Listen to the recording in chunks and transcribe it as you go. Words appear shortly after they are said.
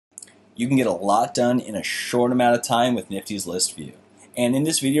You can get a lot done in a short amount of time with Nifty's list view. And in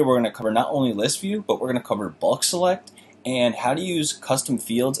this video, we're going to cover not only list view, but we're going to cover bulk select and how to use custom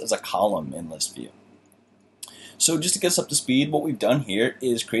fields as a column in list view. So just to get us up to speed, what we've done here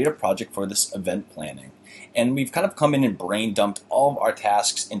is create a project for this event planning. And we've kind of come in and brain dumped all of our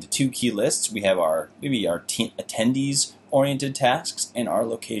tasks into two key lists. We have our attendees oriented tasks and our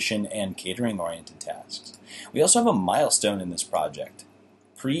location and catering oriented tasks. We also have a milestone in this project,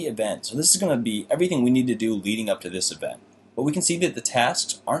 pre-event. So this is going to be everything we need to do leading up to this event. But we can see that the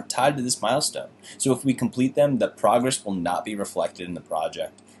tasks aren't tied to this milestone. So if we complete them, the progress will not be reflected in the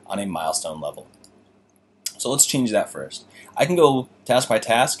project on a milestone level. So let's change that first. I can go task by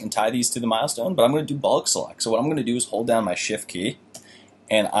task and tie these to the milestone, but I'm going to do bulk select. So what I'm going to do is hold down my shift key,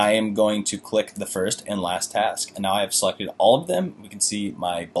 and I am going to click the first and last task. And now I have selected all of them. We can see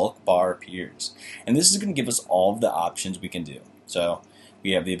my bulk bar appears. And this is going to give us all of the options we can do. So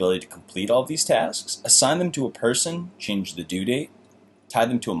we have the ability to complete all of these tasks, assign them to a person, change the due date, tie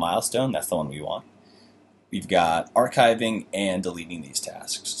them to a milestone. That's the one we want. We've got archiving and deleting these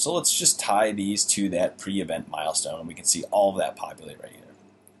tasks. So let's just tie these to that pre-event milestone, and we can see all of that populate right here.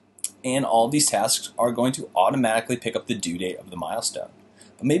 And all of these tasks are going to automatically pick up the due date of the milestone.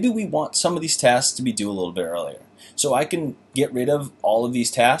 But maybe we want some of these tasks to be due a little bit earlier. So I can get rid of all of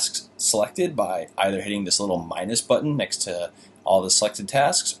these tasks selected by either hitting this little minus button next to all the selected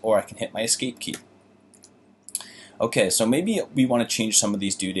tasks, or I can hit my escape key. Okay, so maybe we want to change some of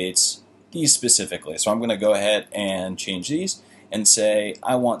these due dates, these specifically. So I'm going to go ahead and change these and say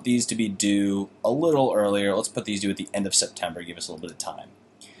I want these to be due a little earlier. Let's put these due at the end of September, give us a little bit of time.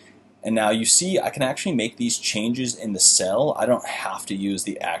 And now you see I can actually make these changes in the cell. I don't have to use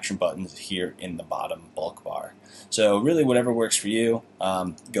the action buttons here in the bottom bulk bar. So really whatever works for you,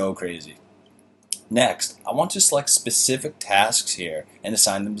 go crazy. Next, I want to select specific tasks here and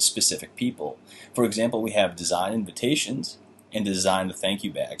assign them to specific people. For example, we have design invitations and design the thank you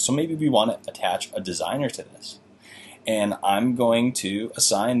bag. So maybe we want to attach a designer to this. And I'm going to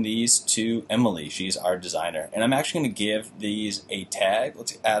assign these to Emily. She's our designer. And I'm actually going to give these a tag.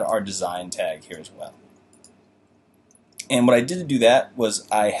 Let's add our design tag here as well. And what I did to do that was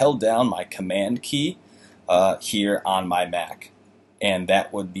I held down my command key here on my Mac. And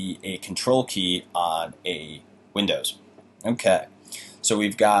that would be a control key on a Windows. Okay, so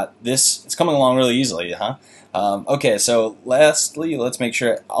we've got this. It's coming along really easily, huh? Okay, so lastly, let's make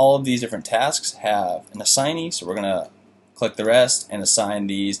sure all of these different tasks have an assignee. So we're going to click the rest and assign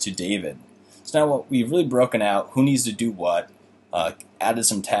these to David. So now what we've really broken out who needs to do what, added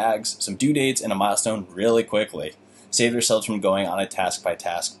some tags, some due dates, and a milestone really quickly. Saved ourselves from going on a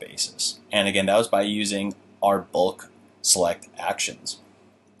task-by-task basis. And again, that was by using our bulk select actions.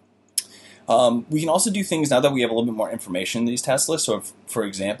 We can also do things now that we have a little bit more information in these task lists. So if, for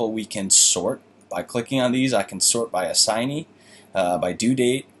example, we can sort by clicking on these. I can sort by assignee, by due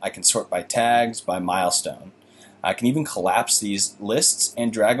date. I can sort by tags, by milestone. I can even collapse these lists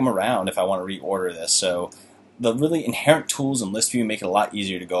and drag them around if I want to reorder this. So the really inherent tools in list view make it a lot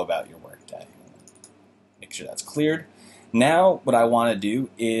easier to go about your workday. Make sure that's cleared. Now what I want to do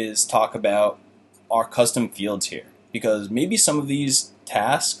is talk about our custom fields here, because maybe some of these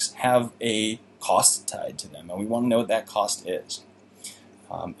tasks have a cost tied to them, and we want to know what that cost is.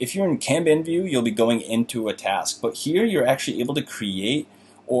 If you're in Kanban view, you'll be going into a task, but here you're actually able to create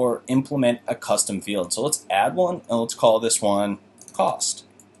or implement a custom field. So let's add one, and let's call this one cost.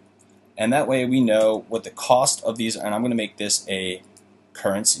 And that way we know what the cost of these are, and I'm going to make this a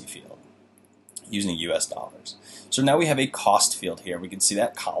currency field using US dollars. So now we have a cost field here. We can see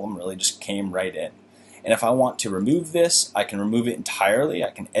that column really just came right in. And if I want to remove this, I can remove it entirely. I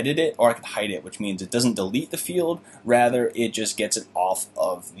can edit it, or I can hide it, which means it doesn't delete the field. Rather, it just gets it off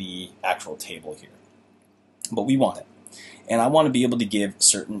of the actual table here. But we want it. And I want to be able to give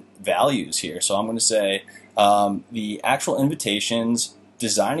certain values here. So I'm going to say the actual invitations,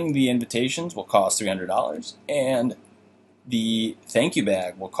 designing the invitations will cost $300, and the thank you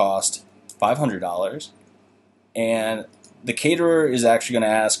bag will cost $500, and the caterer is actually going to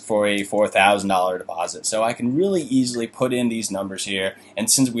ask for a $4,000 deposit. So I can really easily put in these numbers here, and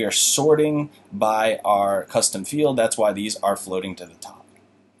since we are sorting by our custom field, that's why these are floating to the top.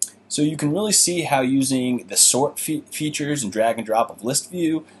 So you can really see how using the sort features and drag and drop of list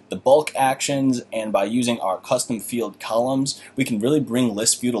view, the bulk actions, and by using our custom field columns, we can really bring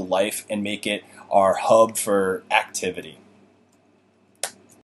list view to life and make it our hub for activity.